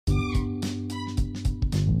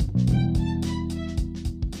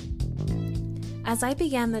As I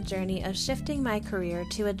began the journey of shifting my career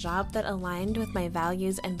to a job that aligned with my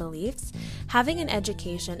values and beliefs, having an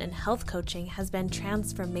education in health coaching has been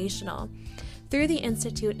transformational. Through the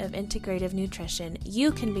Institute of Integrative Nutrition,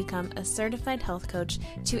 you can become a certified health coach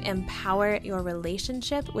to empower your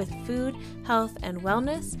relationship with food, health, and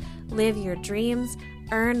wellness, live your dreams,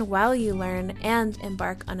 earn while you learn, and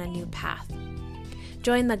embark on a new path.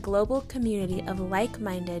 Join the global community of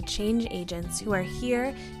like-minded change agents who are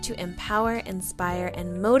here to empower, inspire,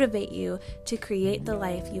 and motivate you to create the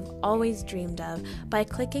life you've always dreamed of by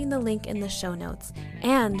clicking the link in the show notes.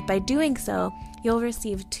 And by doing so, you'll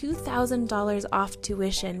receive $2,000 off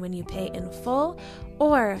tuition when you pay in full,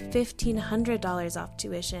 or $1,500 off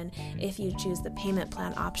tuition if you choose the payment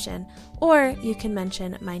plan option, or you can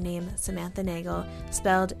mention my name, Samantha Nagel,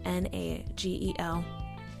 spelled Nagel.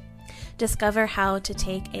 Discover how to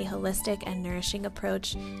take a holistic and nourishing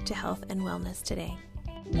approach to health and wellness today.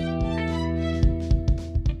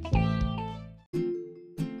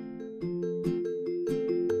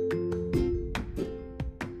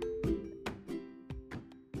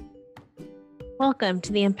 Welcome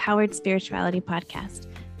to the Empowered Spirituality Podcast.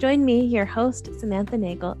 Join me, your host, Samantha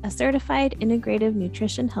Nagel, a certified integrative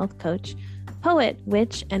nutrition health coach, poet,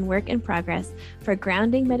 witch, and work in progress for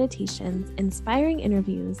grounding meditations, inspiring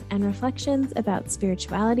interviews, and reflections about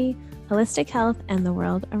spirituality, holistic health, and the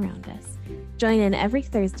world around us. Join in every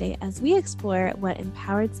Thursday as we explore what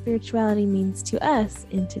empowered spirituality means to us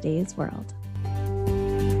in today's world.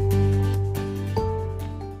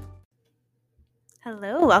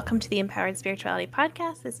 Hello, welcome to the Empowered Spirituality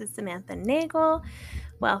Podcast. This is Samantha Nagel.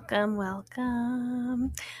 Welcome.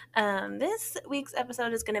 This week's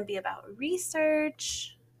episode is going to be about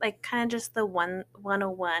research, like kind of just the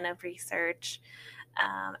 101 of research,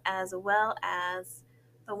 as well as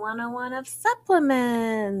the 101 of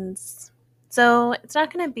supplements. So it's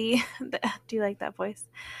not going to be, do you like that voice?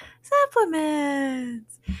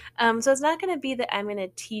 Supplements. So it's not going to be that I'm going to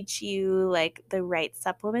teach you like the right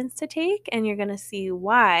supplements to take, and you're going to see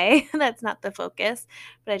why that's not the focus.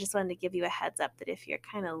 But I just wanted to give you a heads up that if you're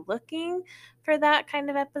kind of looking for that kind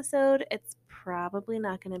of episode, it's probably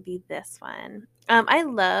not going to be this one. I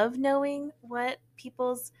love knowing what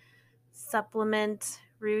people's supplement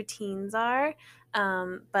routines are,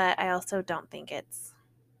 but I also don't think it's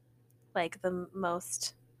like the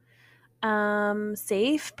most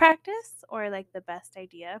safe practice or like the best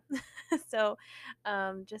idea. So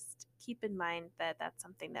just keep in mind that that's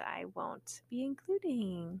something that I won't be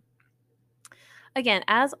including. Again,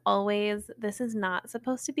 as always, this is not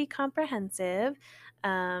supposed to be comprehensive.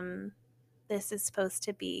 This is supposed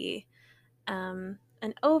to be an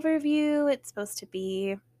overview. It's supposed to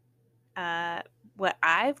be what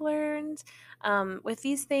I've learned. With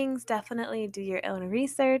these things, definitely do your own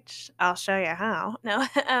research. I'll show you how. No,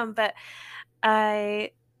 but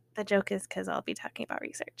the joke is because I'll be talking about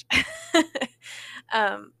research.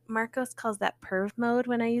 Marcos calls that perv mode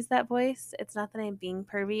when I use that voice. It's not that I'm being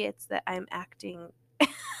pervy, it's that I'm acting.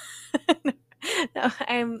 No,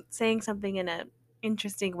 I'm saying something in an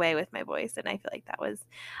interesting way with my voice, and I feel like that was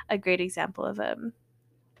a great example of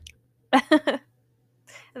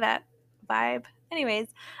that vibe. Anyways,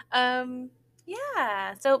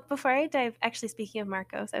 yeah. So before I dive, actually speaking of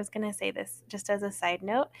Marcos, I was gonna say this just as a side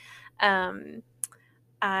note.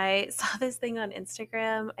 I saw this thing on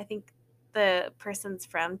Instagram. I think the person's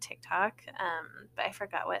from TikTok, but I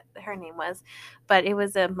forgot what her name was. But it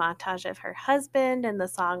was a montage of her husband, and the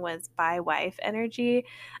song was "By Wife Energy,"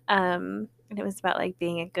 and it was about like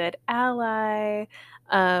being a good ally.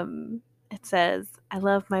 It says, "I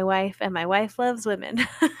love my wife and my wife loves women."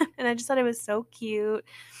 And I just thought it was so cute.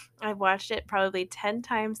 I've watched it probably 10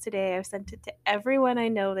 times today. I've sent it to everyone I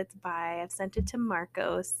know that's bi. I've sent it to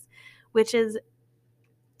Marcos, which is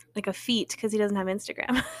like a feat because he doesn't have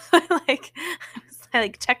Instagram. I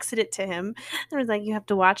texted it to him and was like, you have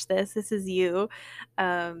to watch this. This is you.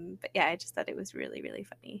 But yeah, I just thought it was really, really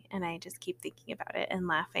funny. And I just keep thinking about it and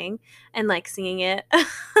laughing and like singing it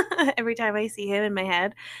every time I see him in my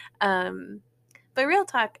head. But real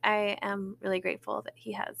talk, I am really grateful that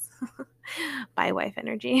he has bi wife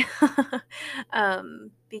energy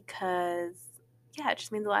because yeah, it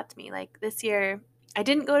just means a lot to me. Like this year, I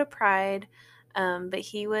didn't go to Pride, but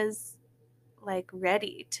he was like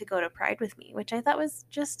ready to go to Pride with me, which I thought was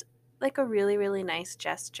just like a really, really nice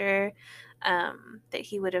gesture, that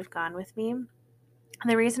he would have gone with me. And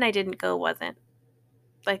the reason I didn't go wasn't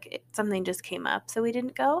like something just came up, so we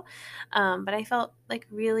didn't go. But I felt like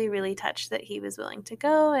really, really touched that he was willing to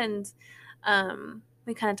go. And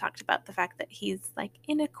we kind of talked about the fact that he's like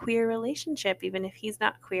in a queer relationship, even if he's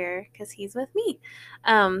not queer, because he's with me.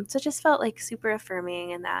 So it just felt like super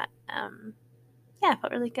affirming, and that yeah, it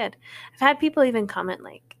felt really good. I've had people even comment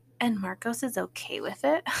like, and Marcos is okay with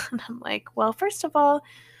it. And I'm like, well, first of all,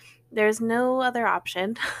 there's no other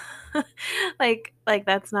option. like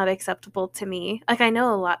that's not acceptable to me. Like I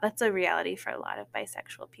know a lot, that's a reality for a lot of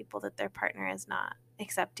bisexual people, that their partner is not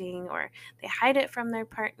accepting, or they hide it from their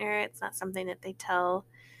partner. It's not something that they tell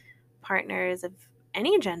partners of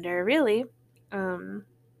any gender, really. Um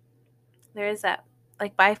there is that,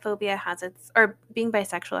 like, biphobia has its, or being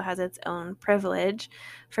bisexual has its own privilege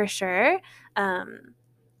for sure. um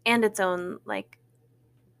and its own, like,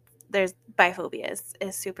 there's biphobia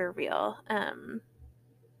is super real.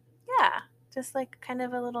 Yeah, just like kind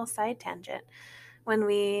of a little side tangent. When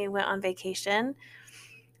we went on vacation,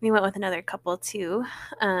 we went with another couple too.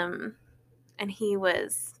 Um, and he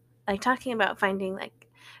was like talking about finding like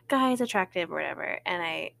guys attractive or whatever. And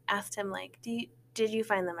I asked him like, did you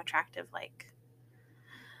find them attractive, like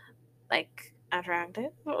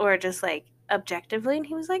attractive, or just like objectively? And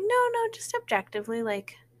he was like, no, just objectively,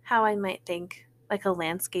 like how I might think like a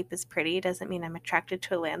landscape is pretty doesn't mean I'm attracted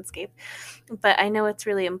to a landscape. But I know it's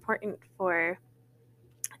really important for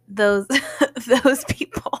those those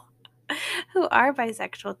people who are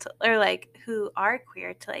bisexual to, or like who are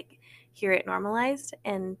queer, to like hear it normalized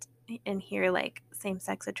and hear like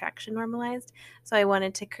same-sex attraction normalized. So I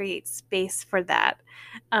wanted to create space for that.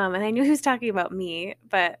 And I knew he was talking about me,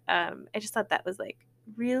 but I just thought that was like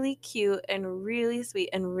really cute and really sweet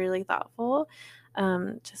and really thoughtful.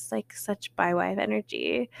 Just like such bi-wife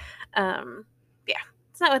energy. Yeah,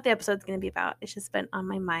 it's not what the episode's going to be about. It's just been on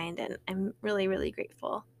my mind, and I'm really, really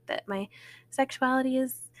grateful that my sexuality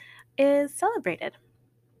is celebrated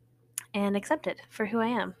and accepted for who I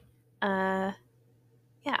am.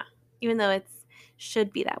 Yeah, even though it's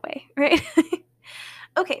should be that way, right?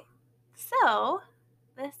 Okay, so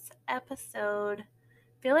this episode, I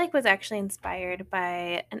feel like, was actually inspired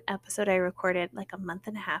by an episode I recorded like a month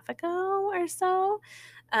and a half ago or so,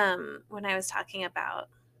 when I was talking about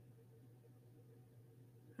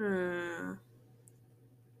the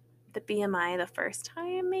BMI the first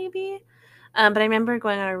time, maybe. But I remember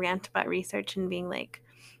going on a rant about research and being like,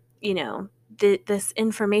 you know, this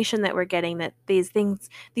information that we're getting, that these things,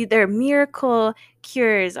 their miracle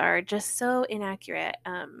cures, are just so inaccurate,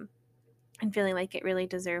 and feeling like it really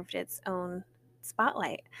deserved its own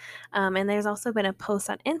spotlight. And there's also been a post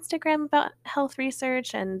on Instagram about health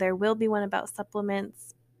research, and there will be one about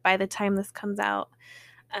supplements by the time this comes out.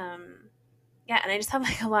 Yeah, and I just have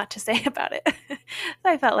like a lot to say about it. So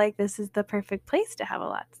I felt like this is the perfect place to have a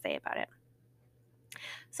lot to say about it.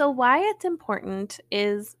 So why it's important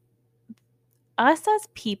is, us as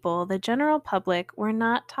people, the general public, we're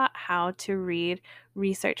not taught how to read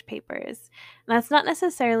research papers. And that's not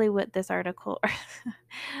necessarily what this article or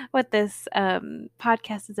what this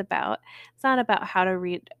podcast is about. It's not about how to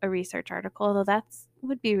read a research article, although that's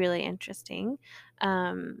would be really interesting.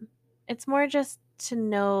 It's more just to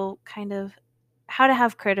know kind of how to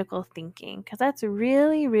have critical thinking, because that's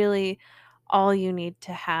really, really all you need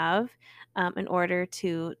to have, in order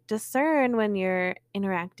to discern when you're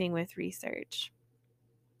interacting with research,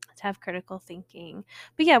 to have critical thinking.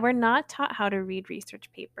 But yeah, we're not taught how to read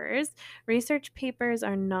research papers. Research papers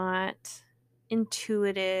are not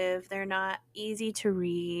intuitive, they're not easy to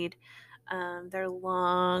read. They're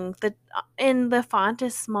long. The font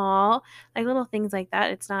is small, like little things like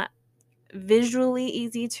that. It's not visually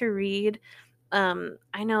easy to read.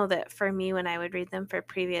 I know that for me, when I would read them for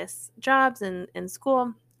previous jobs and in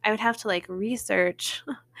school, I would have to like research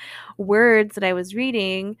words that I was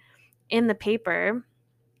reading in the paper,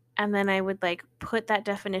 and then I would like put that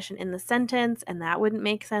definition in the sentence, and that wouldn't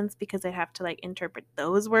make sense because I'd have to like interpret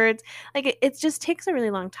those words. Like it just takes a really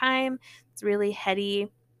long time. It's really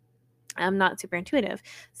heady. Not super intuitive.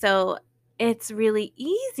 So it's really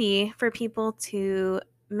easy for people to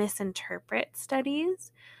misinterpret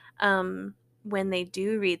studies, when they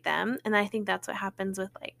do read them. And I think that's what happens with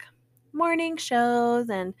like morning shows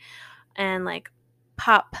and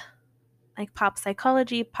pop pop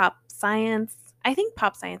psychology, pop science. I think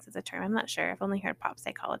pop science is a term. I'm not sure. I've only heard pop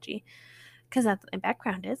psychology because that's what my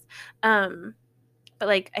background is. But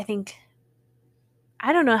like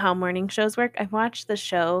I don't know how morning shows work. I've watched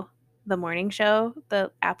The Morning Show,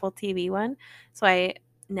 the Apple TV one. So I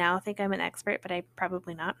now think I'm an expert, but I'm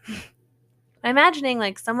probably not. I'm imagining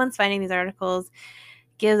like someone's finding these articles,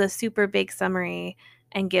 gives a super big summary,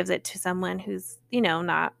 and gives it to someone who's,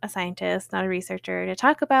 not a scientist, not a researcher, to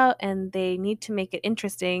talk about, and they need to make it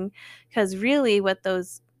interesting, because really what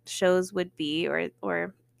those shows would be,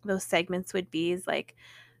 or those segments would be, is like,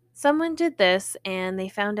 someone did this and they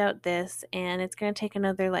found out this, and it's going to take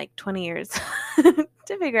another like 20 years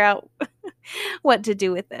to figure out what to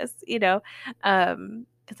do with this, because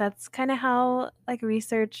that's kind of how like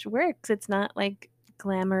research works. It's not like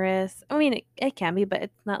glamorous. I mean, it can be, but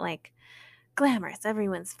it's not like glamorous.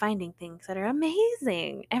 Everyone's finding things that are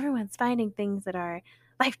amazing. Everyone's finding things that are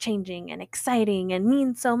life changing and exciting and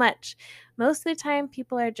mean so much. Most of the time,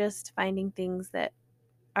 people are just finding things that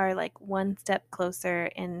are like one step closer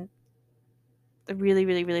in a really,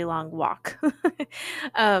 really, really long walk.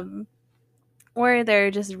 um, or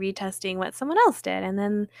they're just retesting what someone else did, and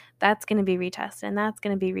then that's going to be retested, and that's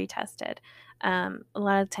going to be retested. A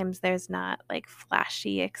lot of times there's not like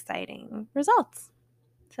flashy, exciting results.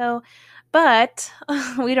 So, but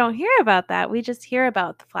we don't hear about that. We just hear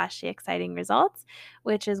about the flashy, exciting results,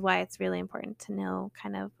 which is why it's really important to know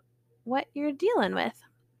kind of what you're dealing with.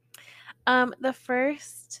 The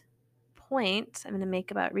first point I'm going to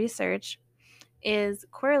make about research is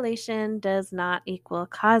correlation does not equal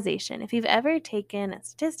causation. If you've ever taken a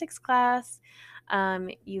statistics class,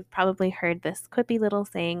 you've probably heard this quippy little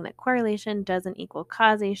saying that correlation doesn't equal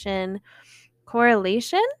causation.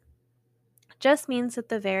 Correlation just means that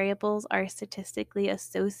the variables are statistically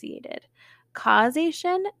associated.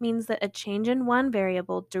 Causation means that a change in one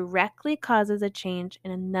variable directly causes a change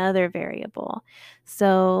in another variable.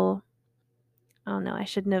 So, oh no, I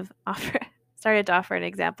shouldn't have started to offer an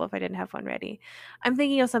example if I didn't have one ready. I'm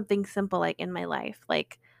thinking of something simple like in my life.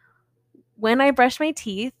 Like when I brush my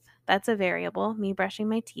teeth, that's a variable, me brushing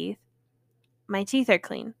my teeth. My teeth are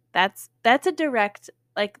clean. That's a direct,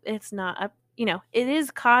 like, it's not a, it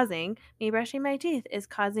is causing me brushing my teeth is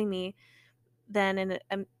causing me then in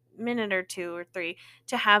a minute or two or three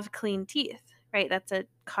to have clean teeth, right? That's a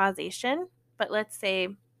causation. But let's say,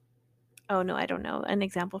 oh no, I don't know an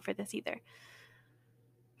example for this either.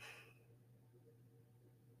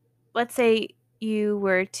 Let's say you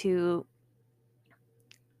were to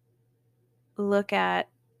look at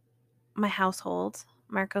my household,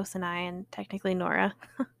 Marcos and I, and technically Nora,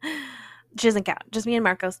 she doesn't count, just me and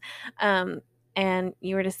Marcos, and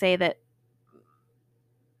you were to say that,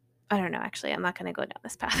 I don't know, actually, I'm not going to go down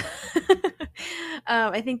this path.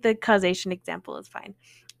 I think the causation example is fine.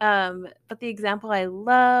 But the example I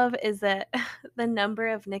love is that the number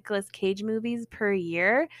of Nicolas Cage movies per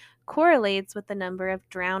year correlates with the number of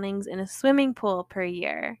drownings in a swimming pool per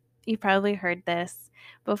year. You've probably heard this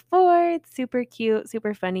before. It's super cute,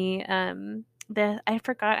 super funny. I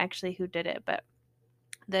forgot actually who did it, but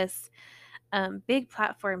this big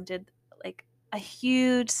platform did like a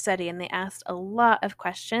huge study, and they asked a lot of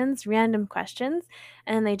questions, random questions,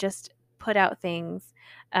 and they just put out things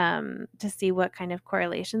to see what kind of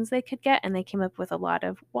correlations they could get. And they came up with a lot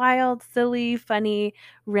of wild, silly, funny,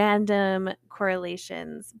 random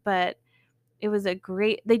correlations. But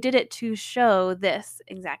they did it to show this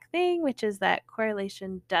exact thing, which is that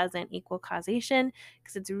correlation doesn't equal causation,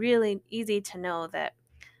 because it's really easy to know that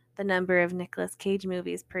the number of Nicolas Cage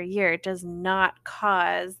movies per year does not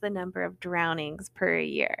cause the number of drownings per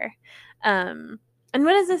year. And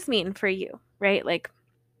what does this mean for you, right? Like,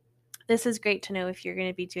 this is great to know if you're going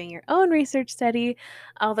to be doing your own research study.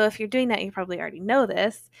 Although if you're doing that, you probably already know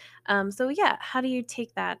this. So yeah, how do you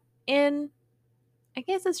take that in? I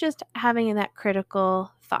guess it's just having that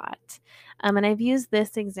critical thought. And I've used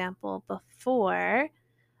this example before.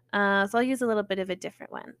 So I'll use a little bit of a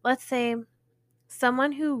different one. Let's say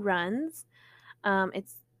someone who runs, I'm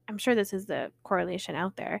sure this is the correlation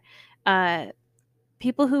out there.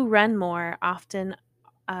 People who run more often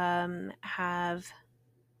have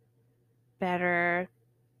better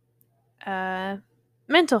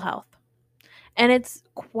mental health. And it's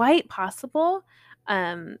quite possible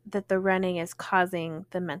that the running is causing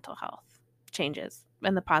the mental health changes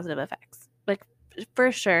and the positive effects. Like,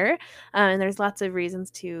 for sure. And there's lots of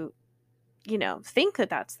reasons to, think that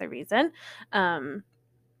that's the reason. And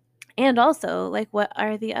also, like, what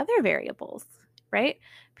are the other variables, right?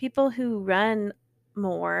 People who run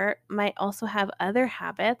more might also have other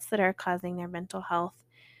habits that are causing their mental health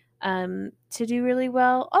to do really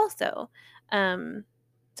well also.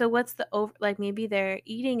 So what's like, maybe they're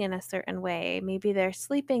eating in a certain way, maybe they're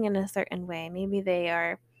sleeping in a certain way, maybe they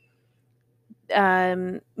are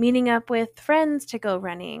meeting up with friends to go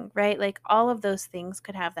running, right? Like, all of those things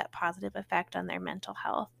could have that positive effect on their mental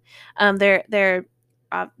health. They're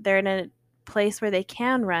in a place where they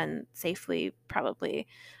can run safely, probably.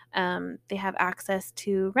 They have access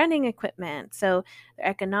to running equipment, so their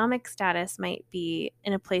economic status might be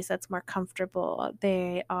in a place that's more comfortable.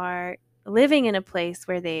 They are living in a place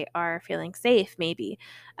where they are feeling safe, maybe,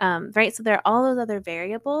 right? So there are all those other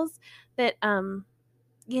variables that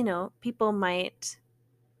people might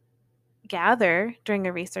gather during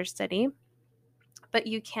a research study, but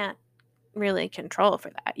you can't really control for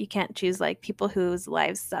that. You can't choose like people whose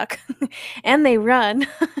lives suck and they run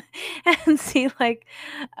and see like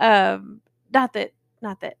not that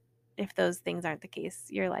not that if those things aren't the case,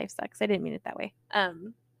 your life sucks. I didn't mean it that way.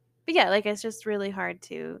 But yeah, like it's just really hard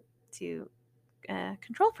to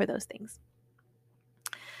control for those things.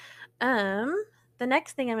 The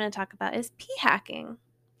next thing I'm going to talk about is p-hacking.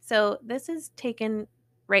 So this is taken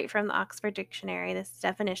right from the Oxford Dictionary. This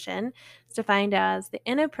definition is defined as the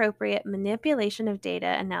inappropriate manipulation of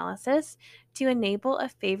data analysis to enable a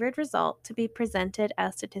favored result to be presented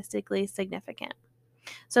as statistically significant.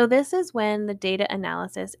 So this is when the data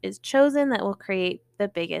analysis is chosen that will create the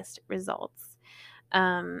biggest results.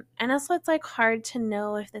 And also, it's like hard to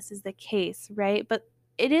know if this is the case, right? But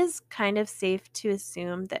it is kind of safe to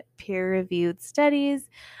assume that peer-reviewed studies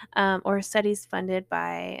or studies funded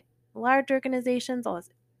by large organizations, although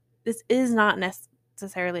this is not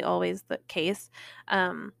necessarily always the case,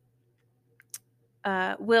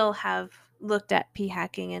 will have looked at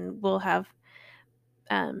p-hacking and will have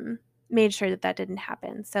made sure that that didn't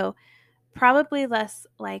happen. So probably less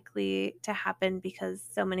likely to happen because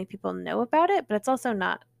so many people know about it, but it's also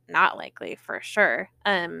not likely for sure.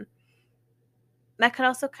 That could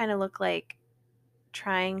also kind of look like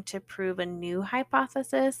trying to prove a new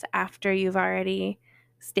hypothesis after you've already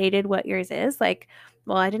stated what yours is. Like,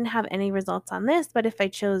 well, I didn't have any results on this, but if I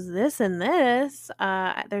chose this and this,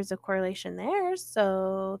 there's a correlation there.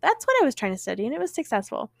 So that's what I was trying to study, and it was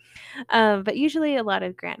successful. But usually, a lot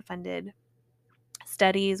of grant-funded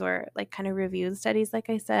studies or like kind of reviewed studies, like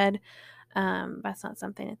I said, that's not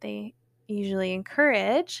something that they usually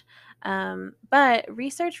encourage. But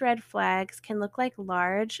research red flags can look like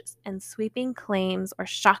large and sweeping claims or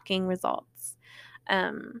shocking results.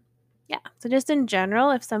 Yeah, so just in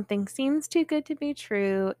general, if something seems too good to be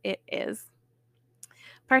true, it is.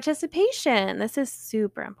 Participation. This is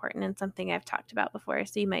super important and something I've talked about before.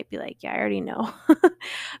 So you might be like, yeah, I already know.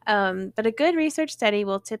 But a good research study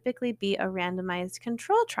will typically be a randomized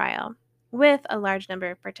control trial with a large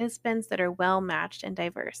number of participants that are well matched and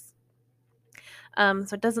diverse. So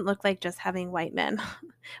it doesn't look like just having white men,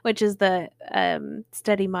 which is the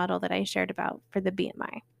study model that I shared about for the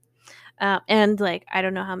BMI. And like, I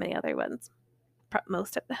don't know how many other ones,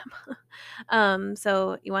 most of them.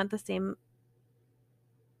 So you want the same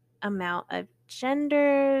amount of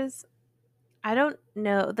genders. I don't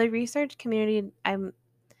know. The research community,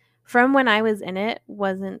 from when I was in it,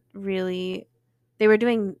 wasn't really, they were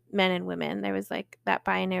doing men and women. There was like that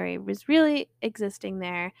binary was really existing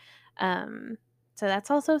there. So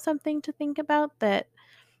that's also something to think about, that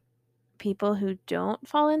people who don't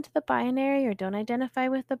fall into the binary or don't identify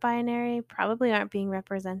with the binary probably aren't being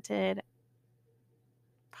represented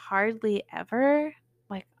hardly ever.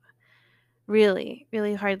 Like, really,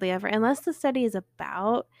 really hardly ever, unless the study is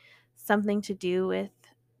about something to do with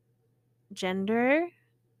gender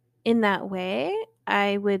in that way.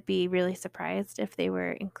 I would be really surprised if they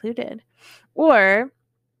were included, or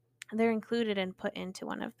they're included and put into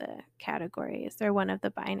one of the categories or one of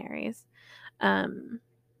the binaries.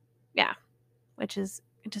 Yeah, which is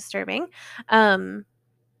disturbing. Yeah,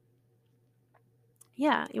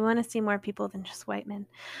 you want to see more people than just white men.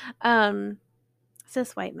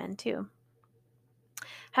 Cis white men too.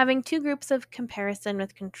 Having two groups of comparison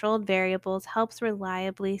with controlled variables helps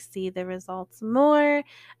reliably see the results more,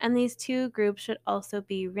 and these two groups should also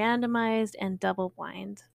be randomized and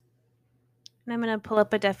double-blind. And I'm going to pull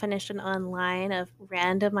up a definition online of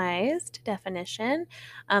randomized definition.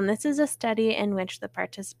 This is a study in which the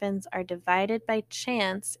participants are divided by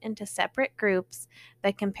chance into separate groups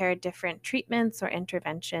that compare different treatments or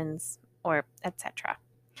interventions, or etc.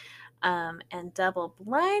 And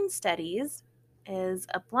double-blind studies is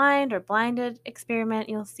a blind or blinded experiment,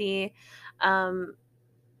 you'll see,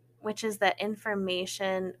 which is that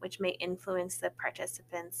information which may influence the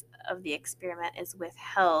participants of the experiment is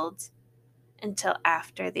withheld until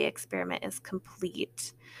after the experiment is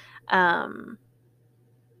complete.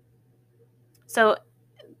 So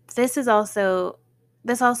this also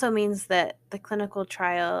means that the clinical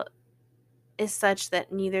trial is such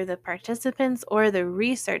that neither the participants or the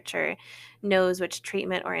researcher knows which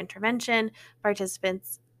treatment or intervention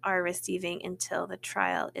participants are receiving until the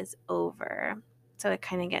trial is over. So it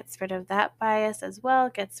kind of gets rid of that bias as well,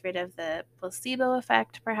 gets rid of the placebo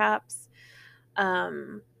effect perhaps,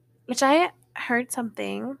 which I heard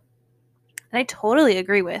something that I totally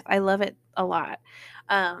agree with. I love it a lot.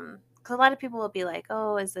 Because a lot of people will be like,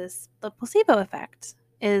 oh, is this the placebo effect?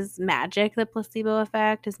 Is magic the placebo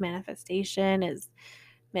effect? Is manifestation? Is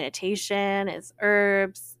meditation? Is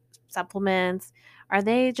herbs, supplements? Are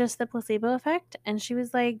they just the placebo effect? And she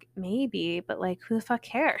was like, maybe, but like, who the fuck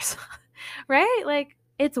cares? right? Like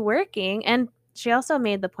it's working. And she also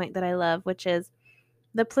made the point that I love, which is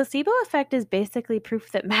the placebo effect is basically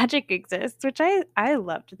proof that magic exists, which I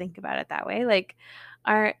love to think about it that way. Like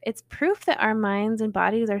it's proof that our minds and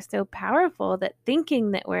bodies are so powerful that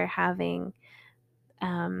thinking that we're having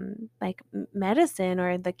like medicine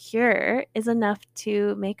or the cure is enough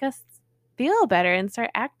to make us feel better and start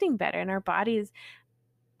acting better, and our bodies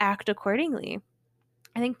act accordingly.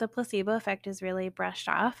 I think the placebo effect is really brushed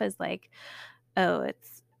off as like, oh,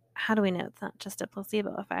 it's how do we know it's not just a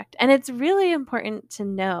placebo effect? And it's really important to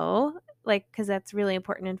know, like, because that's really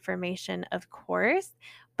important information, of course.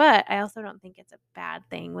 But I also don't think it's a bad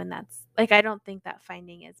thing when that's like, I don't think that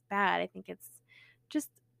finding is bad. I think it's just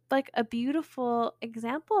like a beautiful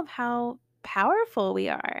example of how powerful we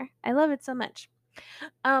are. I love it so much.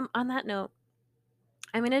 On that note,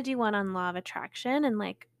 I'm gonna do one on law of attraction and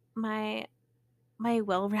like my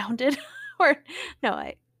well-rounded or no,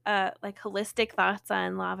 I like holistic thoughts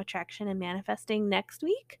on law of attraction and manifesting next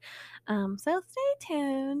week. So stay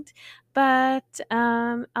tuned. But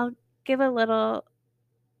I'll give a little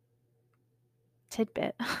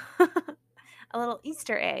tidbit, a little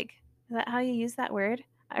Easter egg. Is that how you use that word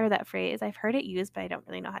or that phrase? I've heard it used, but I don't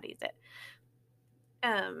really know how to use it.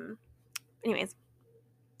 Um, anyways,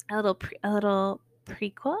 a little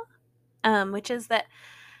prequel, which is that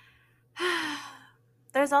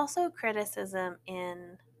there's also criticism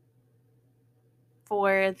in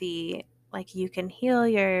for the like you can heal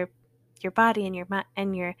your body and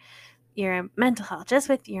your mental health just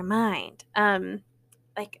with your mind.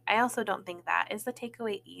 Like I also don't think that is the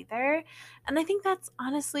takeaway either. And I think that's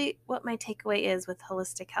honestly what my takeaway is with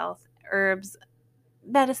holistic health, herbs,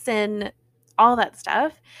 medicine, all that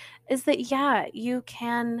stuff, is that yeah, you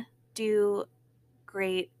can do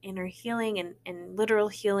great inner healing and literal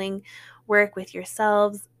healing work with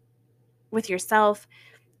yourself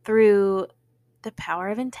through the power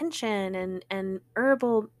of intention and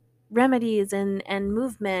herbal remedies and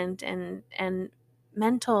movement and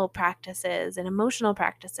mental practices and emotional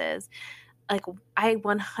practices. Like I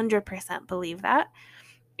 100% believe that.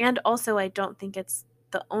 And also I don't think it's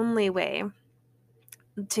the only way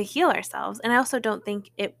to heal ourselves. And I also don't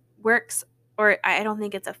think it works, or I don't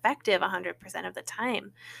think it's effective 100% of the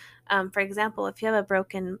time. For example, if you have a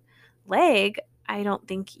broken leg, I don't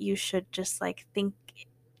think you should just like think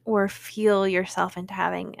or feel yourself into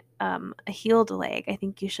having a healed leg. I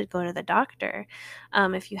think you should go to the doctor.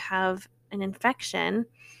 If you have an infection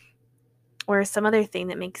or some other thing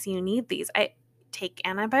that makes you need these, I take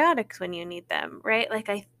antibiotics when you need them, right? Like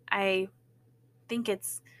I think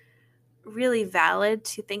it's really valid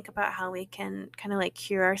to think about how we can kind of like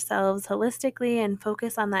cure ourselves holistically and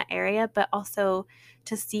focus on that area, but also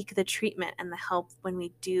to seek the treatment and the help when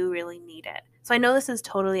we do really need it. So I know this is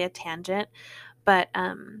totally a tangent, but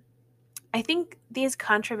I think these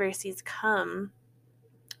controversies come,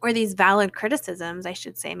 or these valid criticisms, I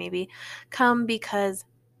should say, maybe come because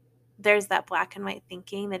there's that black and white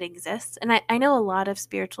thinking that exists. And I know a lot of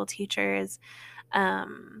spiritual teachers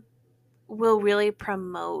will really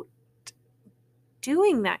promote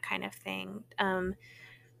doing that kind of thing,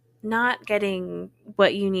 not getting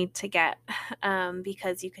what you need to get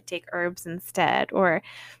because you could take herbs instead, or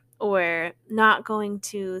not going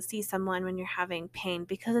to see someone when you're having pain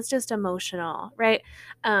because it's just emotional, right?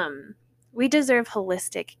 We deserve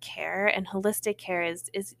holistic care, and holistic care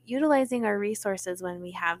is utilizing our resources when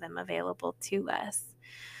we have them available to us.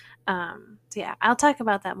 So yeah, I'll talk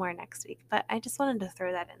about that more next week, but I just wanted to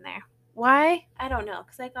throw that in there. Why? I don't know,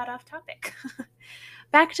 because I got off topic.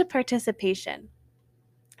 Back to participation.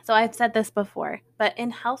 So I've said this before, but in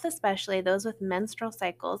health especially, those with menstrual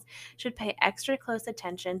cycles should pay extra close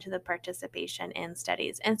attention to the participation in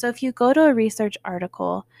studies. And so if you go to a research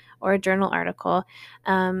article or a journal article,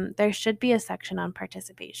 there should be a section on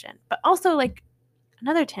participation. But also, like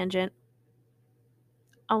another tangent,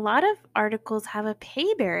 a lot of articles have a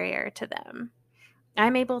pay barrier to them.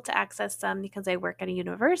 I'm able to access some because I work at a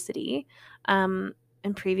university.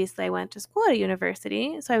 And previously I went to school at a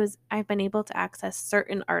university. So I've been able to access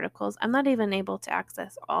certain articles. I'm not even able to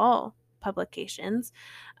access all publications.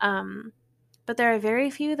 But there are very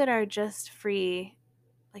few that are just free,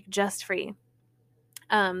 like just free.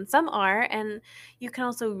 Some are, and you can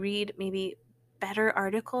also read maybe better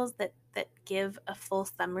articles that give a full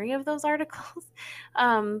summary of those articles.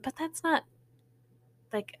 But that's not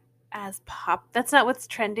like as pop, that's not what's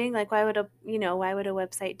trending. Like why would a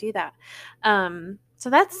website do that? So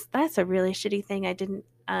that's a really shitty thing I didn't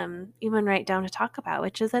even write down to talk about,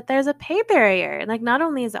 which is that there's a pay barrier. Like not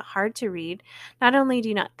only is it hard to read, not only do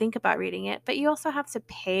you not think about reading it, but you also have to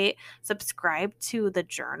subscribe to the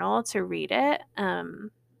journal to read it.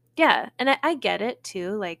 Yeah, and I get it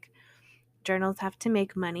too. Like, journals have to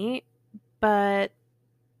make money, but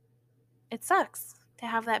it sucks to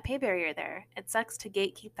have that pay barrier there. It sucks to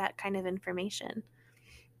gatekeep that kind of information.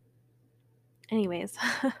 Anyways,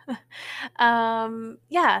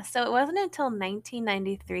 yeah, so it wasn't until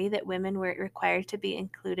 1993 that women were required to be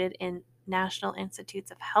included in National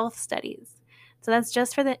Institutes of Health studies. So that's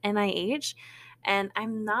just for the NIH. And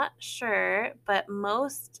I'm not sure, but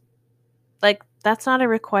most, like, that's not a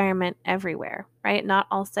requirement everywhere, right? Not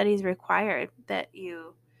all studies require that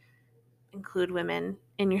you include women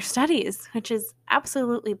in your studies, which is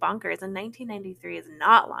absolutely bonkers. And 1993 is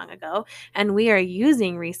not long ago, and we are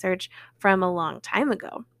using research from a long time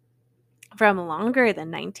ago, from longer than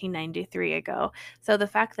 1993 ago. So the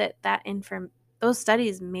fact that those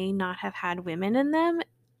studies may not have had women in them,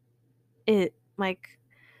 it like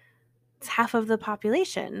it's half of the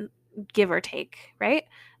population, give or take, right?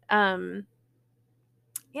 Um,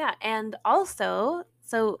 yeah, and also,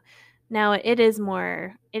 so now it is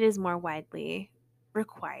more widely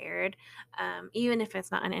required, even if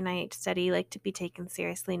it's not an NIH study, like to be taken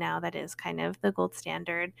seriously now. That is kind of the gold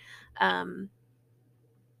standard. Um,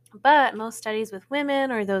 But most studies with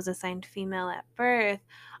women or those assigned female at birth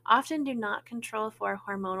often do not control for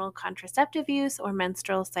hormonal contraceptive use or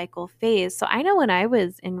menstrual cycle phase. So I know when I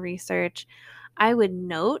was in research, I would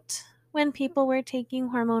note when people were taking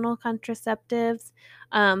hormonal contraceptives,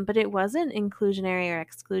 but it wasn't inclusionary or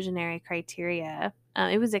exclusionary criteria.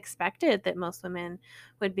 It was expected that most women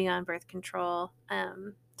would be on birth control.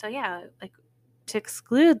 So yeah, like to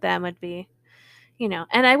exclude them would be,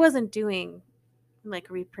 and I wasn't doing like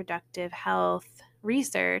reproductive health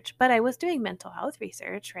research, but I was doing mental health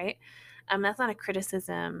research, right? That's not a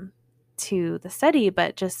criticism to the study,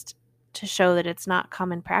 but just to show that it's not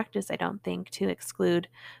common practice, I don't think, to exclude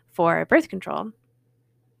for birth control.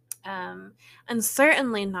 Um, and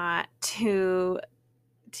certainly not to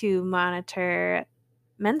monitor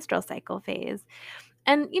menstrual cycle phase.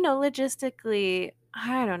 And, logistically,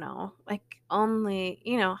 I don't know, like only,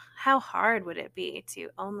 how hard would it be to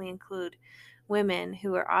only include women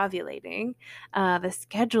who are ovulating? The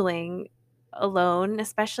scheduling alone,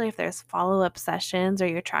 especially if there's follow up sessions or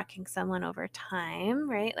you're tracking someone over time,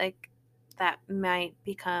 right? Like that might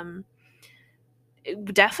become, it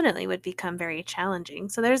definitely would become very challenging.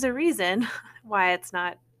 So there's a reason why it's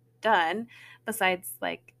not done, besides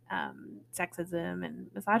like sexism and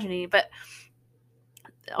misogyny, but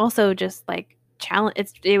also just like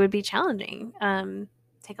it would be challenging,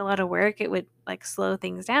 take a lot of work, it would like slow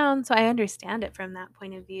things down, so I understand it from that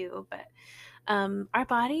point of view. But our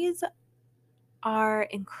bodies are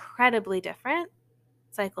incredibly different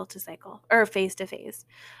cycle to cycle or phase to phase.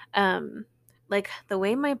 Like the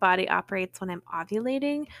way my body operates when I'm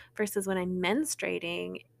ovulating versus when I'm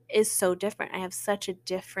menstruating is so different. I have such a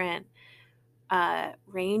different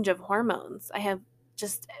range of hormones. I have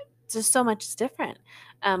just so much is different.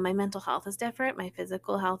 My mental health is different. My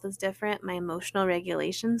physical health is different. My emotional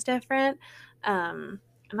regulation is different. And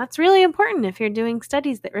that's really important if you're doing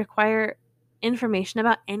studies that require information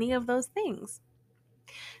about any of those things.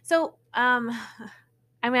 So, I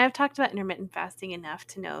mean, I've talked about intermittent fasting enough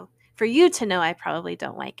to know for you to know I probably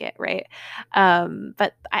don't like it, right?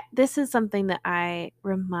 But this is something that I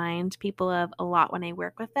remind people of a lot when I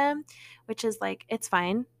work with them, which is like, it's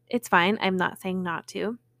fine. It's fine. I'm not saying not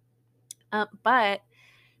to. But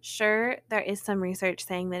sure, there is some research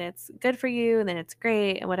saying that it's good for you and that it's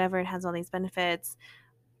great and whatever, it has all these benefits.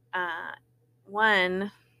 Uh,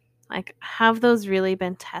 one, like, have those really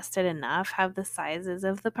been tested enough? Have the sizes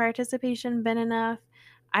of the participation been enough?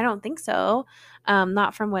 I don't think so.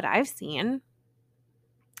 Not from what I've seen.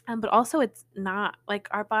 But also, it's not like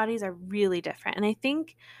our bodies are really different. And I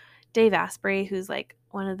think Dave Asprey, who's like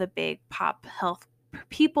one of the big pop health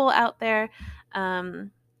people out there,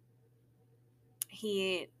 um,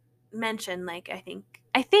 he mentioned, like, I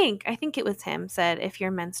think it was him, said if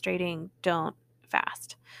you're menstruating, don't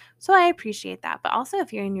fast. So I appreciate that. But also,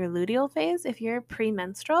 if you're in your luteal phase, if you're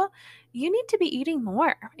premenstrual, you need to be eating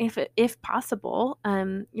more if possible.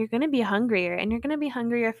 You're going to be hungrier, and you're going to be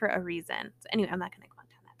hungrier for a reason. So anyway, I'm not going to go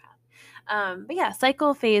down that path. But yeah,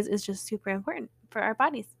 cycle phase is just super important for our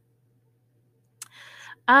bodies.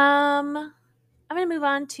 Um, I'm going to move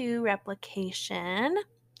on to replication.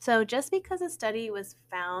 So just because a study was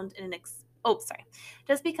found in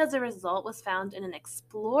just because a result was found in an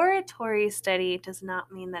exploratory study does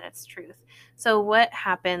not mean that it's truth. So what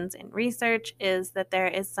happens in research is that there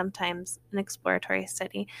is sometimes an exploratory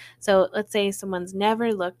study. So let's say someone's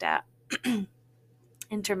never looked at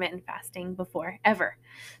intermittent fasting before, ever.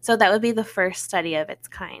 So that would be the first study of its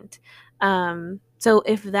kind. So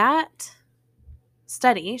if that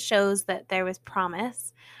study shows that there was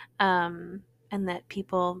promise, and that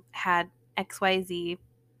people had XYZ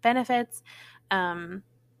benefits,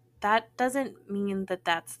 that doesn't mean that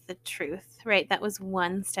that's the truth, right? That was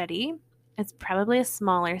one study. It's probably a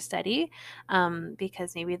smaller study,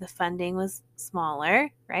 because maybe the funding was smaller,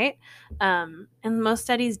 right? And most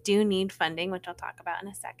studies do need funding, which I'll talk about in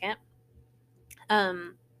a second.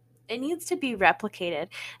 It needs to be replicated,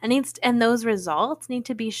 and those results need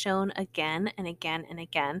to be shown again and again and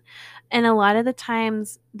again. And a lot of the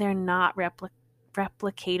times they're not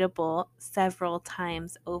replicatable several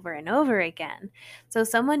times over and over again. So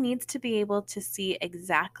someone needs to be able to see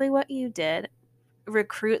exactly what you did,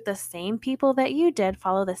 recruit the same people that you did,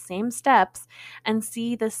 follow the same steps, and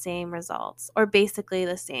see the same results, or basically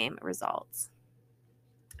the same results.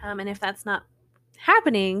 And if that's not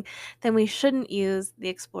happening, then we shouldn't use the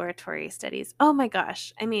exploratory studies. Oh my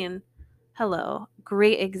gosh. I mean, hello.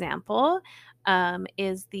 Great example,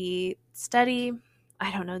 is the study,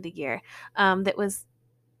 I don't know the year, that was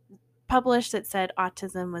published that said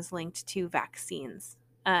autism was linked to vaccines.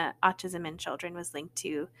 Autism in children was linked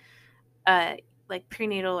to like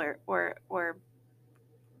prenatal or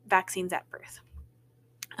vaccines at birth.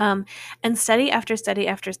 And study after study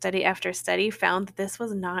after study after study found that this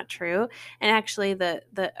was not true. And actually,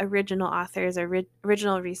 the original authors or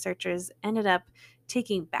original researchers ended up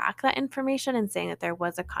taking back that information and saying that there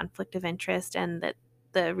was a conflict of interest and that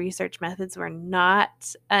the research methods were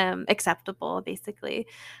not acceptable, basically.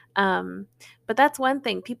 But that's one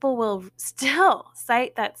thing. People will still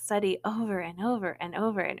cite that study over and over and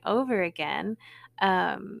over and over again,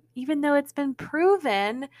 even though it's been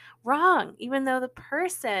proven wrong, even though the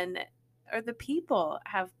person or the people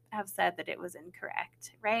have said that it was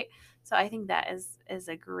incorrect, right? So I think that is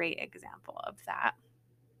a great example of that.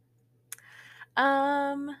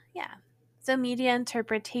 Yeah. So media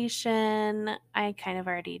interpretation, I kind of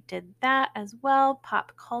already did that as well.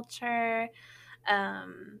 Pop culture.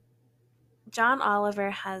 John Oliver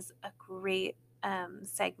has a great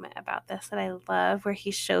segment about this that I love, where he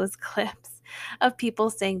shows clips of people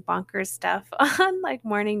saying bonkers stuff on like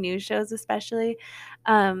morning news shows, especially.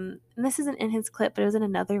 And this isn't in his clip, but it was in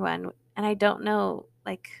another one, and I don't know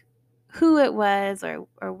like who it was or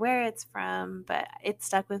where it's from, but it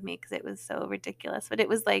stuck with me because it was so ridiculous. But it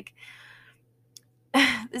was like,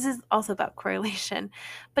 this is also about correlation,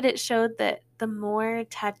 but it showed that the more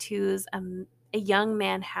tattoos a young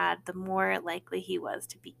man had, the more likely he was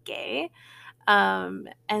to be gay.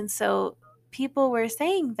 And so people were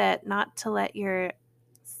saying that not to let your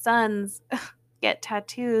sons get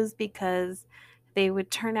tattoos because they would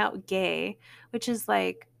turn out gay, which is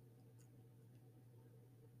like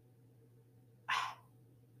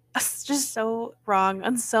just so wrong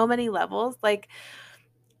on so many levels. Like,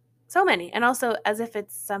 so many. And also as if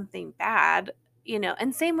it's something bad,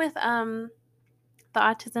 and same with the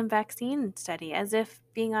autism vaccine study, as if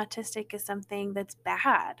being autistic is something that's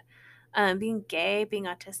bad. Being gay, being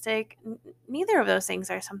autistic, neither of those things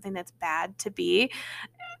are something that's bad to be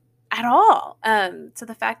at all. So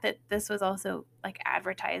the fact that this was also like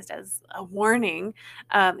advertised as a warning,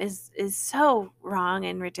 is so wrong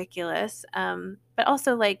and ridiculous. But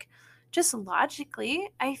also, like, just logically,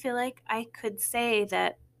 I feel like I could say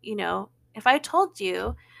that, if I told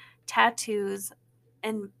you tattoos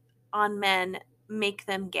and on men make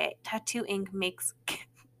them gay, tattoo ink makes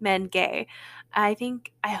men gay, I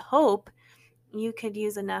hope you could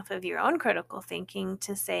use enough of your own critical thinking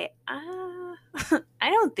to say, I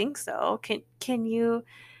don't think so. Can you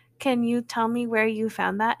tell me where you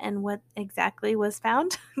found that and what exactly was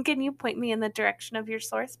found? Can you point me in the direction of your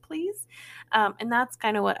source, please? And that's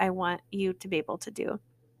kind of what I want you to be able to do.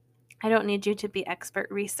 I don't need you to be expert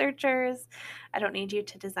researchers. I don't need you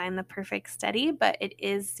to design the perfect study, but it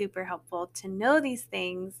is super helpful to know these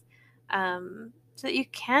things, so that you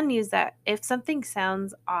can use that. If something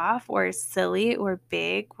sounds off or silly or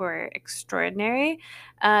big or extraordinary,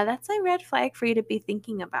 that's a red flag for you to be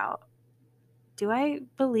thinking about. Do I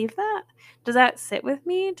believe that? Does that sit with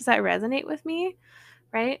me? Does that resonate with me?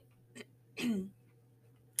 Right?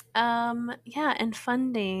 Yeah, and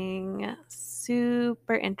funding,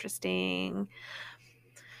 super interesting.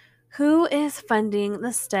 Who is funding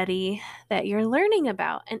the study that you're learning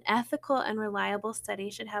about? An ethical and reliable study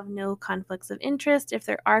should have no conflicts of interest. If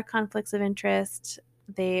there are conflicts of interest,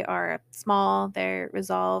 they are small, they're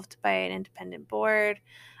resolved by an independent board.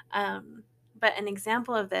 But an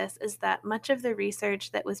example of this is that much of the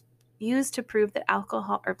research that was used to prove that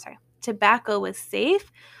tobacco was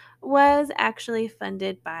safe was actually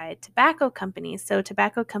funded by tobacco companies. So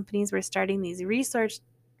tobacco companies were starting these research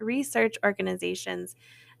organizations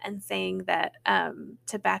and saying that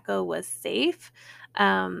tobacco was safe.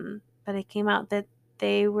 But it came out that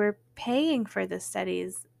they were paying for the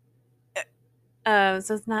studies. So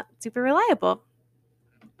it's not super reliable.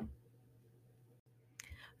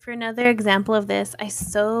 For another example of this, I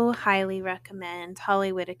so highly recommend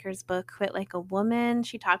Holly Whitaker's book, Quit Like a Woman.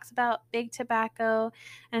 She talks about big tobacco,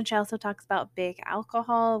 and she also talks about big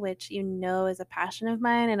alcohol, which is a passion of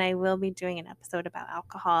mine, and I will be doing an episode about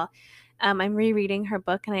alcohol. I'm rereading her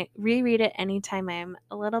book, and I reread it anytime I'm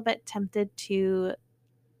a little bit tempted to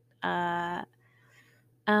uh,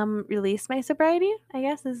 release my sobriety, I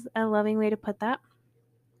guess is a loving way to put that.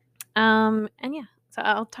 And yeah, so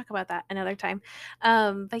I'll talk about that another time.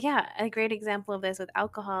 But yeah, a great example of this with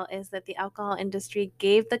alcohol is that the alcohol industry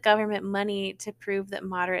gave the government money to prove that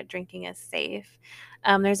moderate drinking is safe.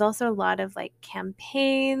 There's also a lot of like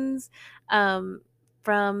campaigns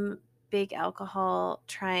from big alcohol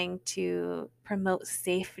trying to promote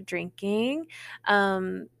safe drinking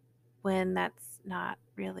when that's not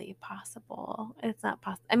really possible. It's not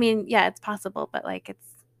possible. I mean, yeah, it's possible, but like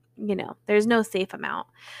there's no safe amount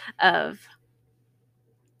of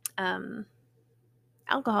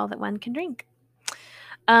alcohol that one can drink.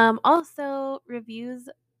 Also,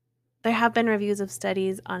 there have been reviews of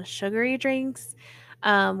studies on sugary drinks,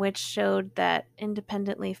 which showed that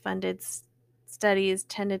independently funded studies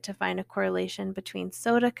tended to find a correlation between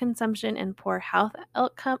soda consumption and poor health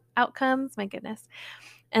outcomes. My goodness.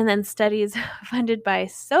 And then studies funded by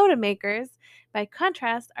soda makers, by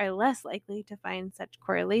contrast, are less likely to find such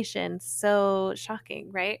correlations. So shocking,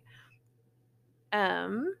 right?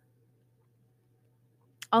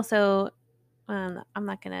 Also, I'm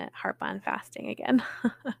not going to harp on fasting again.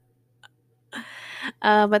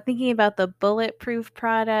 But thinking about the bulletproof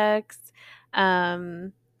products,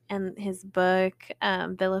 and his book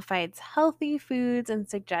vilifies healthy foods and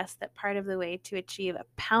suggests that part of the way to achieve a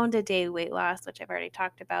pound a day weight loss, which I've already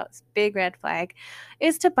talked about, big red flag,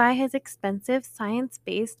 is to buy his expensive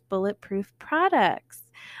science-based bulletproof products.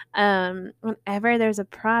 Whenever there's a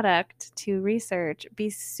product to research, be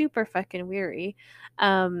super fucking weary.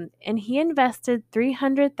 And he invested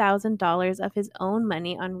 $300,000 of his own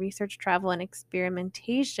money on research, travel, and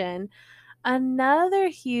experimentation. Another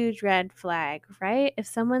huge red flag, right? If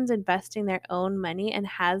someone's investing their own money and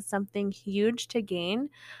has something huge to gain,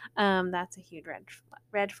 that's a huge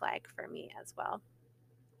red flag for me as well.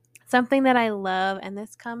 Something that I love, and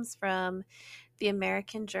this comes from the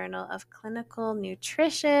American Journal of Clinical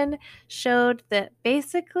Nutrition, showed that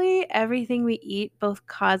basically everything we eat both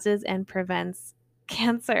causes and prevents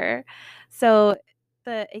cancer. So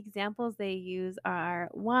the examples they use are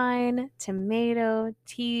wine, tomato,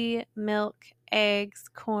 tea, milk, eggs,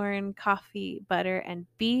 corn, coffee, butter, and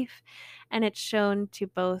beef. And it's shown to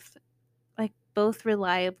both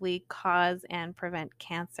reliably cause and prevent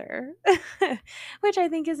cancer, which I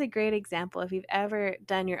think is a great example. If you've ever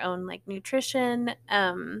done your own like nutrition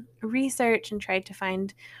research and tried to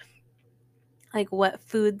find like what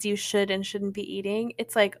foods you should and shouldn't be eating,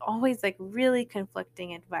 it's like always like really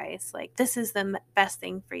conflicting advice. Like this is the best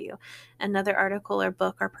thing for you. Another article or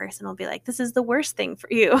book or person will be like, this is the worst thing for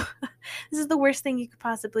you. This is the worst thing you could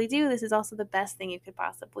possibly do. This is also the best thing you could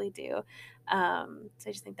possibly do. So I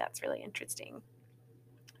just think that's really interesting.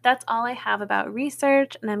 That's all I have about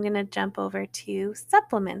research, and I'm going to jump over to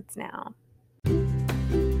supplements now.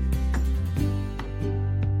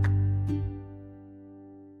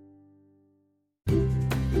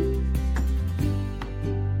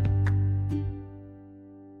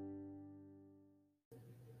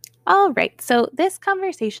 All right, so this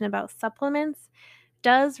conversation about supplements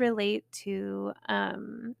does relate to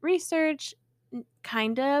research,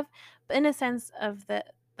 kind of, but in a sense of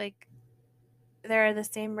like, there are the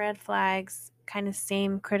same red flags, kind of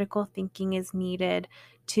same critical thinking is needed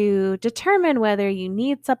to determine whether you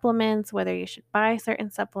need supplements, whether you should buy certain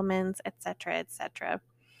supplements, etc., etc.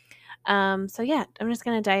 So yeah, I'm just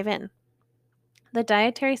going to dive in. The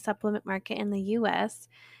dietary supplement market in the US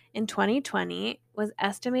in 2020 was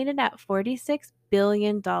estimated at $46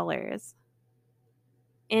 billion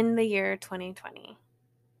in the year 2020.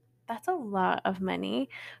 That's a lot of money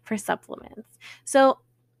for supplements. So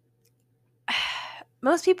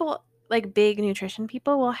most people, like big nutrition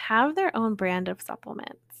people, will have their own brand of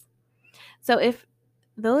supplements. So if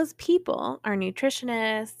those people are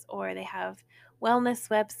nutritionists or they have wellness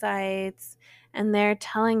websites and they're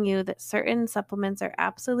telling you that certain supplements are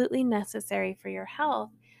absolutely necessary for your health,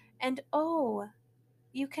 and oh,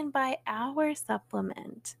 you can buy our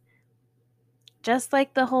supplement, just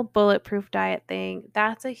like the whole bulletproof diet thing,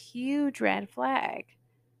 that's a huge red flag.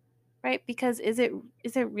 right? Because is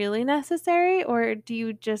it really necessary, or do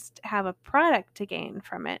you just have a product to gain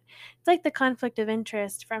from it? It's like the conflict of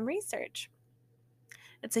interest from research.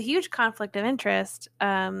 It's a huge conflict of interest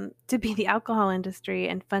to be the alcohol industry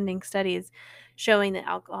and funding studies showing that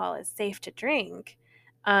alcohol is safe to drink.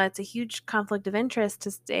 It's a huge conflict of interest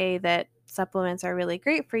to say that supplements are really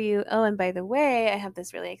great for you. Oh, and by the way, I have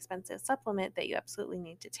this really expensive supplement that you absolutely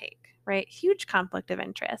need to take, right? Huge conflict of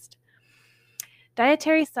interest.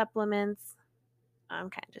 Dietary supplements, I'm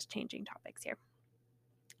kind of just changing topics here.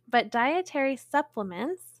 But dietary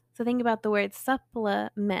supplements, so think about the word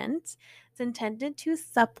supplement, it's intended to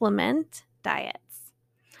supplement diets.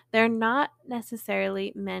 They're not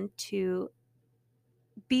necessarily meant to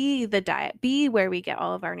be the diet, be where we get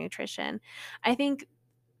all of our nutrition. I think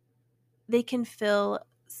they can fill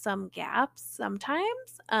some gaps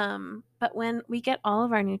sometimes, but when we get all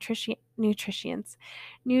of our nutrients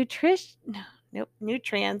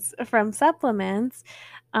from supplements,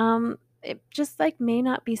 it just like may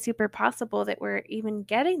not be super possible that we're even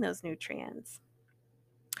getting those nutrients.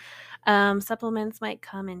 Supplements might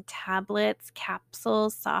come in tablets,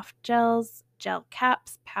 capsules, soft gels, gel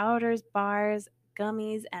caps, powders, bars,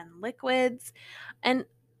 gummies, and liquids. And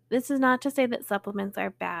this is not to say that supplements are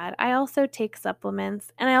bad. I also take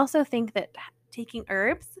supplements, and I also think that taking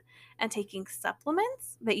herbs and taking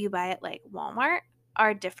supplements that you buy at like Walmart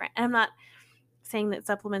are different. And I'm not saying that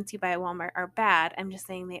supplements you buy at Walmart are bad. I'm just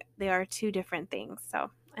saying they are two different things.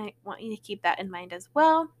 So I want you to keep that in mind as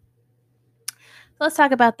well. So let's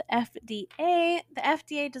talk about the FDA. The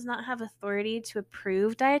FDA does not have authority to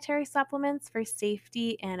approve dietary supplements for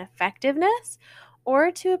safety and effectiveness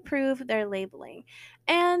or to approve their labeling.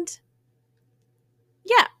 And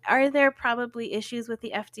yeah, are there probably issues with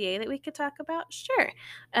the FDA that we could talk about? Sure.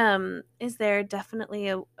 Is there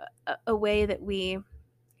definitely a way that we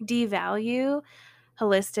devalue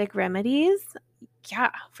holistic remedies?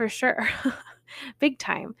 Yeah, for sure. Big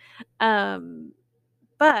time.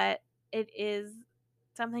 But it is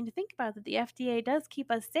something to think about that the FDA does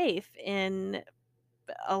keep us safe in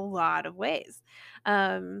a lot of ways.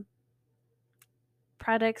 Um,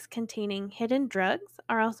 Products containing hidden drugs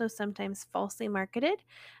are also sometimes falsely marketed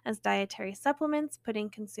as dietary supplements, putting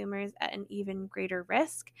consumers at an even greater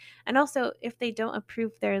risk. And also, if they don't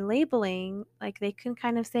approve their labeling, like they can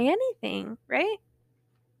kind of say anything, right?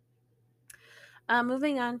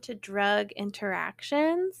 Moving on to drug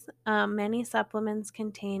interactions, many supplements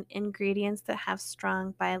contain ingredients that have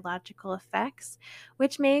strong biological effects,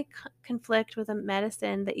 which may conflict with a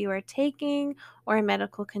medicine that you are taking or a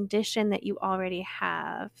medical condition that you already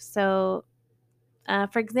have. So,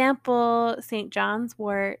 for example, St. John's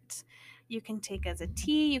wort, you can take as a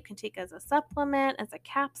tea, you can take as a supplement, as a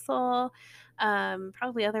capsule,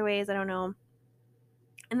 probably other ways, I don't know.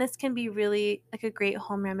 And this can be really like a great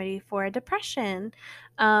home remedy for depression.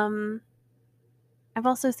 Um, I've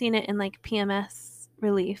also seen it in like PMS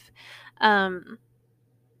relief. Um,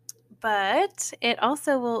 but it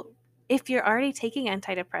also will, if you're already taking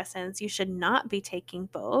antidepressants, you should not be taking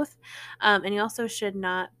both. And you also should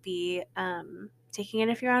not be taking it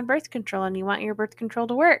if you're on birth control and you want your birth control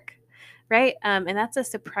to work, right? And that's a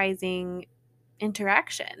surprising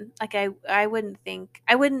interaction. Like I wouldn't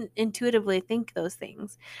intuitively think those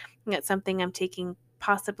things. That something I'm taking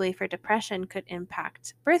possibly for depression could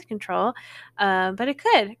impact birth control, but it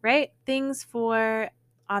could, right? Things for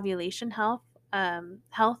ovulation health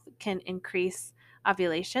can increase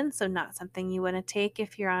ovulation, so not something you want to take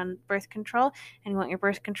if you're on birth control and you want your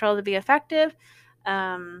birth control to be effective.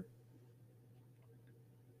 Um,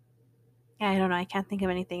 yeah, I don't know. I can't think of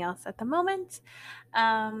anything else at the moment.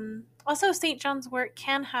 Also, St. John's wort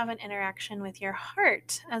can have an interaction with your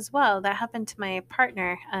heart as well. That happened to my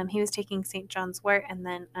partner. He was taking St. John's wort, and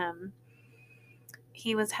then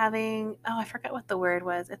he was having, oh, I forgot what the word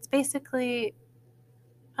was. It's basically,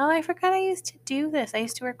 oh, I forgot I used to do this. I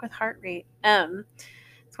used to work with heart rate.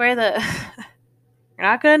 It's where the you're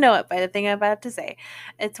not going to know it by the thing I'm about to say.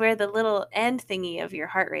 It's where the little end thingy of your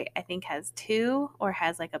heart rate, I think, has two or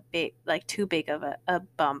has like a big, like too big of a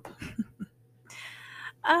bump.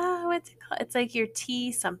 What's it called? It's like your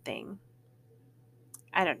T something.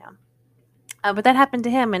 I don't know. But that happened to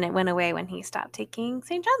him and it went away when he stopped taking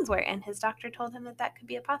St. John's wort. And his doctor told him that that could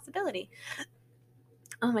be a possibility.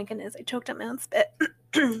 Oh my goodness, I choked up my own spit.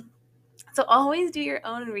 So always do your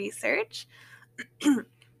own research.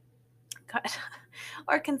 God.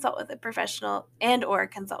 Or consult with a professional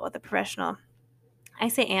I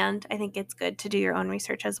say I think it's good to do your own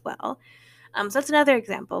research as well. So that's another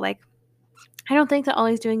example. Like, I don't think that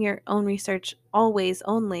always doing your own research always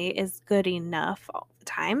only is good enough all the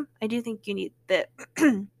time. I do think you need the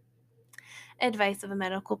advice of a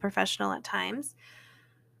medical professional at times.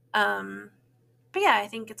 But yeah, I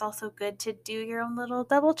think it's also good to do your own little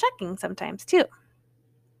double checking sometimes too.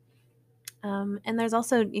 And there's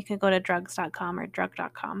also, you can go to drugs.com or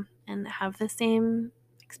drug.com and have the same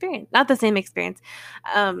experience. Not the same experience.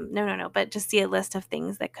 No, but just see a list of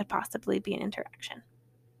things that could possibly be an interaction.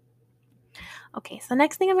 Okay, so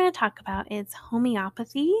next thing I'm going to talk about is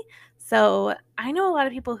homeopathy. So I know a lot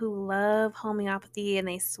of people who love homeopathy and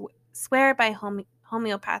they swear by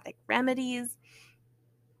homeopathic remedies.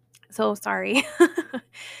 So sorry.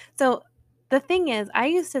 So the thing is, I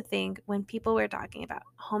used to think when people were talking about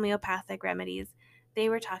homeopathic remedies, they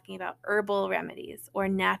were talking about herbal remedies or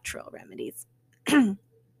natural remedies.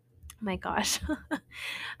 My gosh.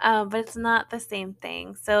 But it's not the same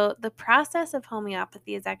thing. So the process of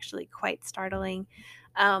homeopathy is actually quite startling.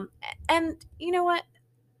 And you know what?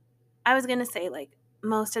 I was going to say, like,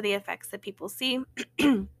 most of the effects that people see,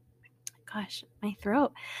 gosh, my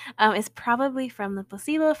throat, is probably from the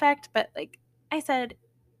placebo effect. But like I said,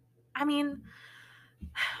 I mean,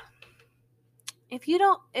 if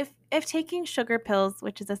taking sugar pills,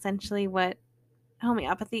 which is essentially what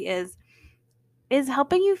homeopathy is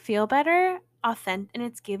helping you feel better, and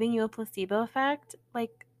it's giving you a placebo effect,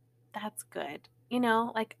 like, that's good.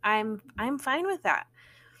 Like, I'm fine with that.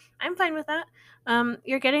 I'm fine with that.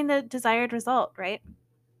 You're getting the desired result, right?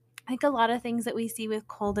 I think a lot of things that we see with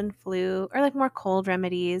cold and flu, or like more cold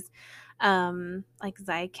remedies, like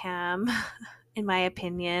Zicam, in my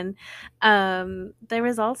opinion, the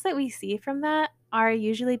results that we see from that are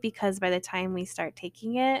usually because by the time we start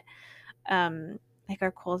taking it, like,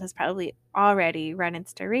 our cold has probably already run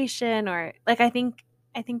its duration, or like, I think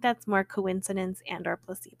that's more coincidence and or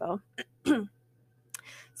placebo.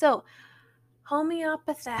 So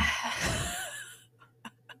homeopathy.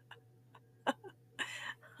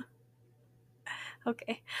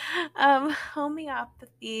 Okay.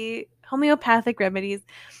 Homeopathic remedies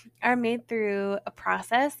are made through a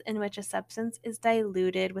process in which a substance is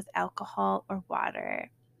diluted with alcohol or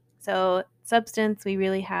water. So, substance, we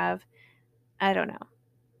really have, I don't know. I'm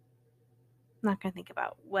not going to think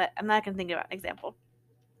about an example.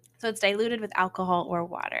 So, it's diluted with alcohol or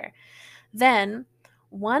water. Then,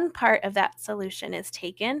 one part of that solution is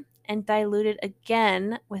taken and diluted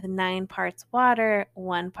again with 9 parts water,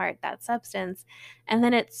 1 part that substance, and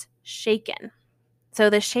then it's shaken. So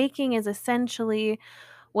the shaking is essentially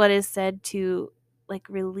what is said to, like,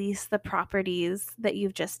 release the properties that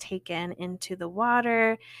you've just taken into the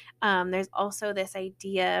water. There's also this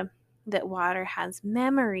idea that water has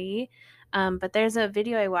memory, but there's a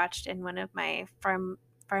video I watched in one of my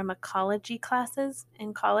pharmacology classes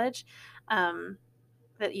in college,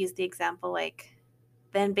 that used the example, like,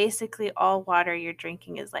 then basically all water you're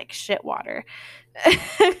drinking is like shit water.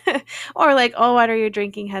 Or like all water you're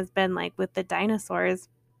drinking has been like with the dinosaurs,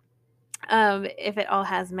 if it all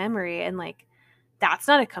has memory. And like, that's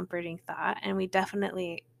not a comforting thought. And we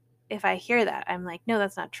definitely, if I hear that, I'm like, no,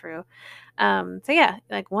 that's not true. So yeah,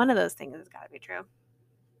 like, one of those things has got to be true.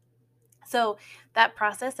 So that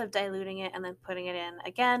process of diluting it and then putting it in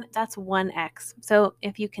again, that's 1x. So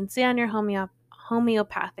if you can see on your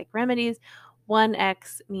homeopathic remedies,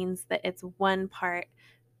 1x means that it's 1 part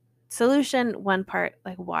solution, 1 part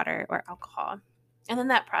like water or alcohol. And then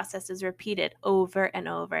that process is repeated over and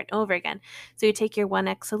over and over again. So you take your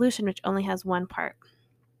 1x solution, which only has 1 part,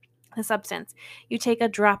 the substance. You take a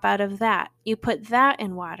drop out of that. You put that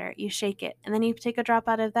in water. You shake it. And then you take a drop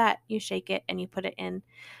out of that. You shake it and you put it in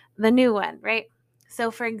the new one, right? So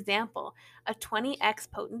for example, a 20x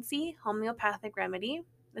potency homeopathic remedy,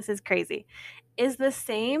 this is crazy, is the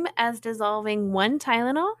same as dissolving 1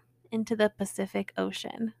 Tylenol into the Pacific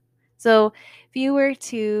Ocean. So if you were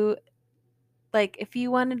to, like, if you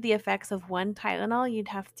wanted the effects of 1 Tylenol, you'd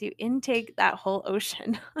have to intake that whole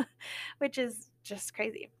ocean, which is just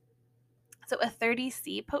crazy. So a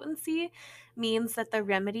 30C potency means that the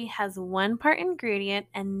remedy has 1 part ingredient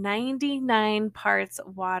and 99 parts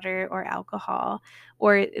water or alcohol,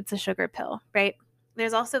 or it's a sugar pill, right?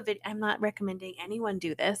 There's also, I'm not recommending anyone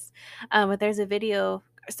do this, but there's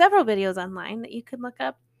several videos online that you could look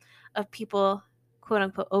up of people, quote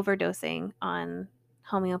unquote, overdosing on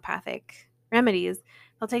homeopathic remedies.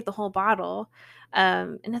 They'll take the whole bottle,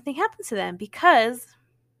 and nothing happens to them because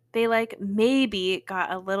they, like, maybe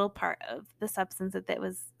got a little part of the substance that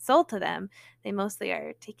was sold to them. They mostly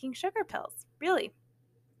are taking sugar pills, really.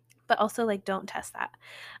 But also, like, don't test that.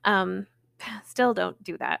 Still don't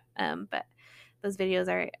do that. But those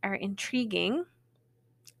videos are intriguing.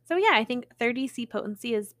 So yeah, I think 30C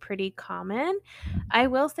potency is pretty common. I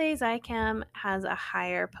will say Zicam has a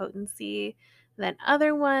higher potency than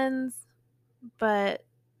other ones, but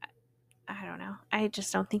I don't know. I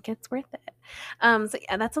just don't think it's worth it. So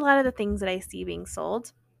yeah, that's a lot of the things that I see being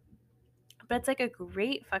sold. But it's like a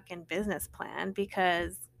great fucking business plan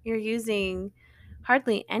because you're using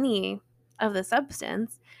hardly any of the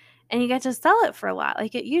substance and you get to sell it for a lot.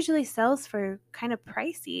 Like it usually sells for kind of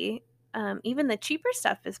pricey. Even the cheaper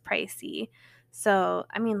stuff is pricey. So,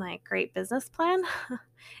 I mean, like, great business plan.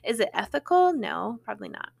 Is it ethical? No, probably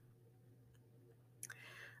not.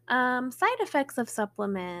 Side effects of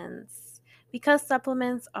supplements. Because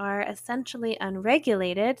supplements are essentially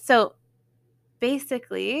unregulated. So,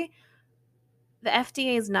 basically, the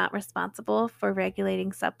FDA is not responsible for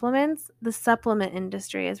regulating supplements. The supplement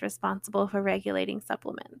industry is responsible for regulating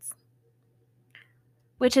supplements,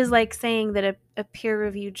 which is like saying that a peer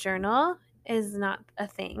reviewed journal is not a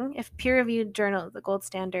thing. If peer reviewed journal is the gold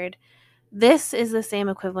standard, this is the same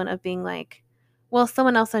equivalent of being like, well,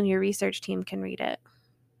 someone else on your research team can read it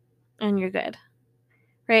and you're good,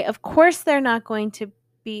 right? Of course, they're not going to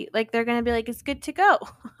be like, they're going to be like, it's good to go,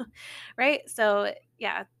 right? So,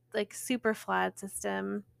 yeah, like super flawed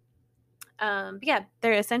system. But yeah,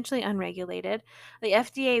 they're essentially unregulated. The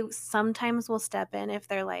FDA sometimes will step in if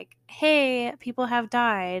they're like, hey, people have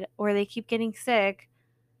died or they keep getting sick,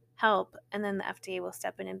 help. And then the FDA will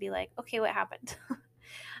step in and be like, okay, what happened?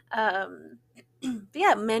 um, but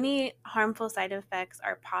yeah, many harmful side effects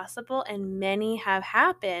are possible and many have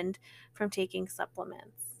happened from taking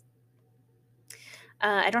supplements.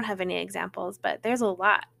 I don't have any examples, but there's a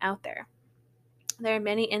lot out there. There are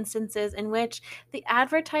many instances in which the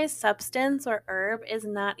advertised substance or herb is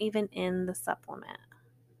not even in the supplement.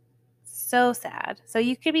 So sad. So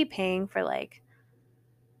you could be paying for like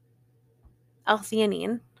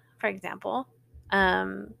L-theanine, for example,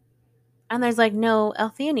 and there's like no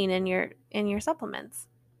L-theanine in your supplements.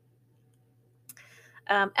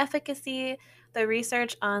 Efficacy. The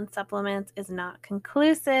research on supplements is not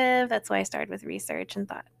conclusive. That's why I started with research and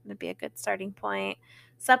thought it'd be a good starting point.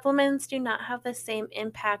 Supplements do not have the same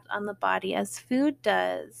impact on the body as food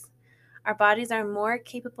does. Our bodies are more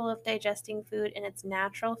capable of digesting food in its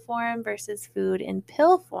natural form versus food in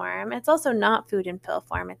pill form. It's also not food in pill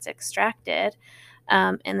form, it's extracted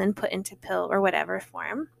and then put into pill or whatever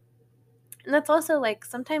form. And that's also like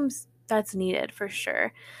sometimes that's needed for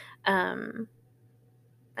sure.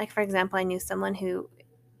 Like, for example, I knew someone who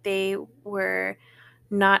they were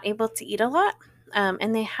not able to eat a lot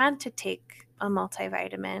and they had to take a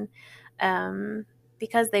multivitamin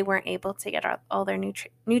because they weren't able to get all their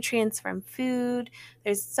nutrients from food.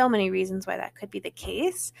 There's so many reasons why that could be the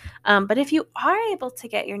case. But if you are able to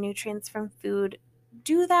get your nutrients from food,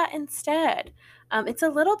 do that instead. It's a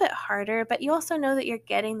little bit harder, but you also know that you're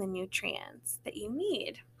getting the nutrients that you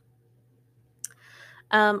need.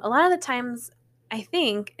 A lot of the times, I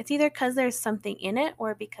think it's either because there's something in it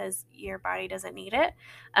or because your body doesn't need it.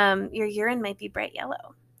 Your urine might be bright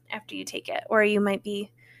yellow after you take it, or you might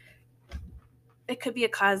be, it could be a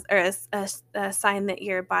cause or a sign that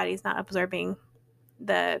your body's not absorbing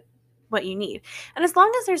what you need. And as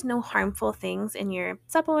long as there's no harmful things in your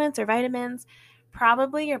supplements or vitamins,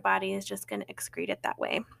 probably your body is just going to excrete it that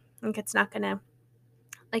way. Like it's not going to,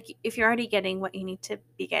 like if you're already getting what you need to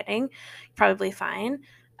be getting, probably fine.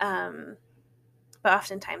 But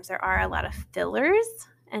oftentimes there are a lot of fillers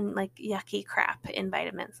and like yucky crap in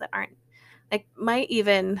vitamins that aren't like might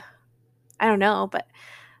even, I don't know, but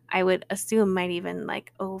I would assume might even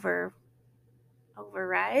like overrule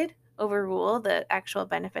the actual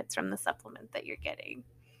benefits from the supplement that you're getting.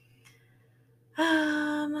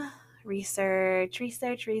 Research.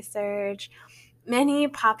 Many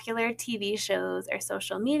popular TV shows or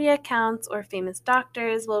social media accounts or famous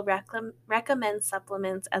doctors will recommend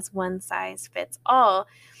supplements as one size fits all.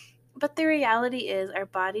 But the reality is our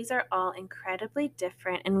bodies are all incredibly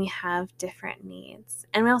different and we have different needs.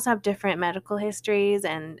 And we also have different medical histories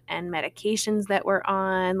and medications that we're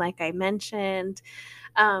on, like I mentioned.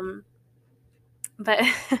 But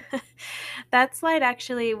that slide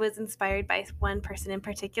actually was inspired by one person in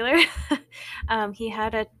particular. He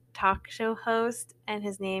had a talk show host and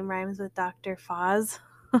his name rhymes with Dr. Foz.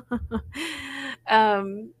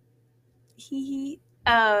 um, he,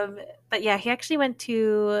 but yeah, he actually went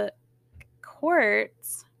to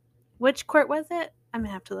courts. Which court was it? I'm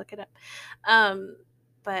gonna have to look it up.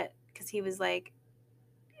 But because he was like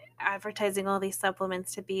advertising all these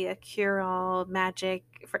supplements to be a cure-all magic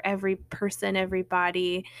for every person,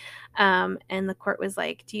 everybody, and the court was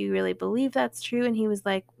like, do you really believe that's true? And he was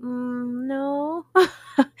like, no.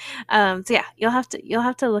 So yeah, you'll have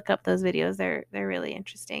to look up those videos. They're really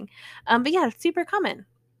interesting. But yeah, it's super common.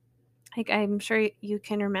 Like I'm sure you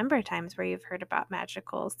can remember times where you've heard about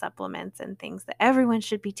magical supplements and things that everyone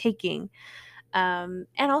should be taking. And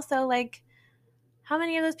also, like, how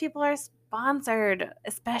many of those people are sponsored,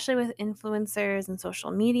 especially with influencers and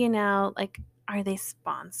social media now? Like, are they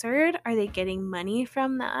sponsored? Are they getting money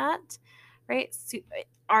from that? Right? So,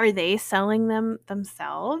 are they selling them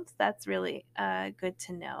themselves? That's really good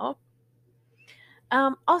to know.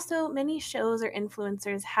 Also, many shows or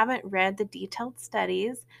influencers haven't read the detailed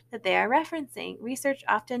studies that they are referencing. Research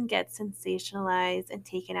often gets sensationalized and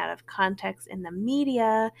taken out of context in the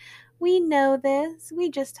media. We know this. We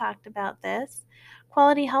just talked about this.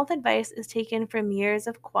 Quality health advice is taken from years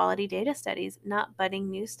of quality data studies, not budding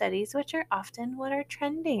new studies, which are often what are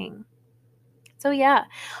trending. So, yeah.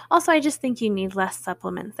 Also, I just think you need less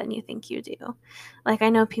supplements than you think you do. Like, I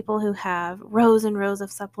know people who have rows and rows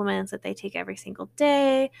of supplements that they take every single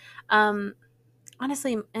day. Um,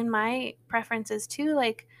 Honestly, in my preferences too,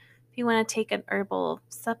 like, if you want to take an herbal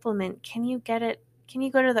supplement, can you get it? Can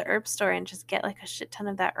you go to the herb store and just get like a shit ton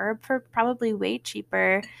of that herb for probably way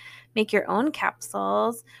cheaper? Make your own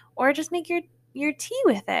capsules, or just make your tea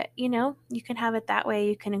with it. You can have it that way.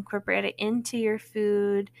 You can incorporate it into your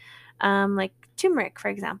food, like turmeric, for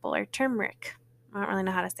example, or turmeric. I don't really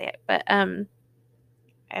know how to say it, but I'm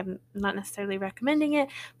not necessarily recommending it,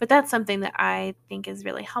 but that's something that I think is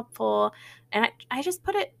really helpful. And I just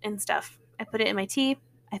put it in stuff. I put it in my tea.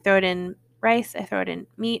 I throw it in rice. I throw it in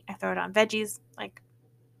meat. I throw it on veggies. Like,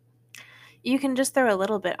 you can just throw a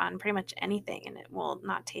little bit on pretty much anything and it will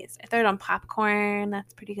not taste. I throw it on popcorn.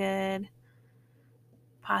 That's pretty good.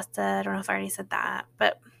 Pasta. I don't know if I already said that,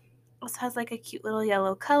 but also has like a cute little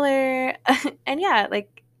yellow color. And yeah,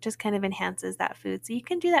 like just kind of enhances that food. So you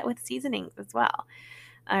can do that with seasonings as well,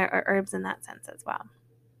 or herbs in that sense as well.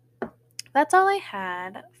 That's all I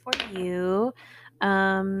had for you.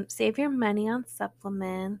 Save your money on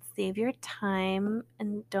supplements, save your time,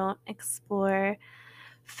 and don't explore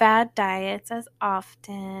fad diets as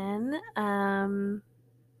often.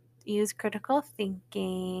 Use critical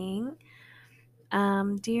thinking.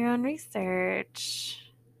 Do your own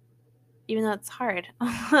research, even though it's hard.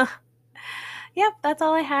 Yep, that's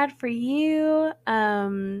all I had for you.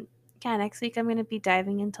 Yeah, next week I'm going to be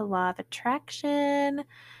diving into law of attraction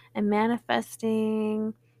and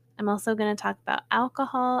manifesting. I'm also going to talk about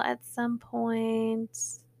alcohol at some point.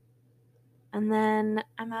 And then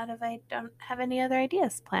I don't have any other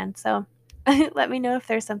ideas planned. So let me know if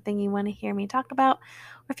there's something you want to hear me talk about,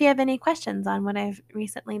 or if you have any questions on what I've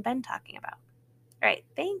recently been talking about. All right,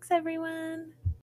 thanks everyone.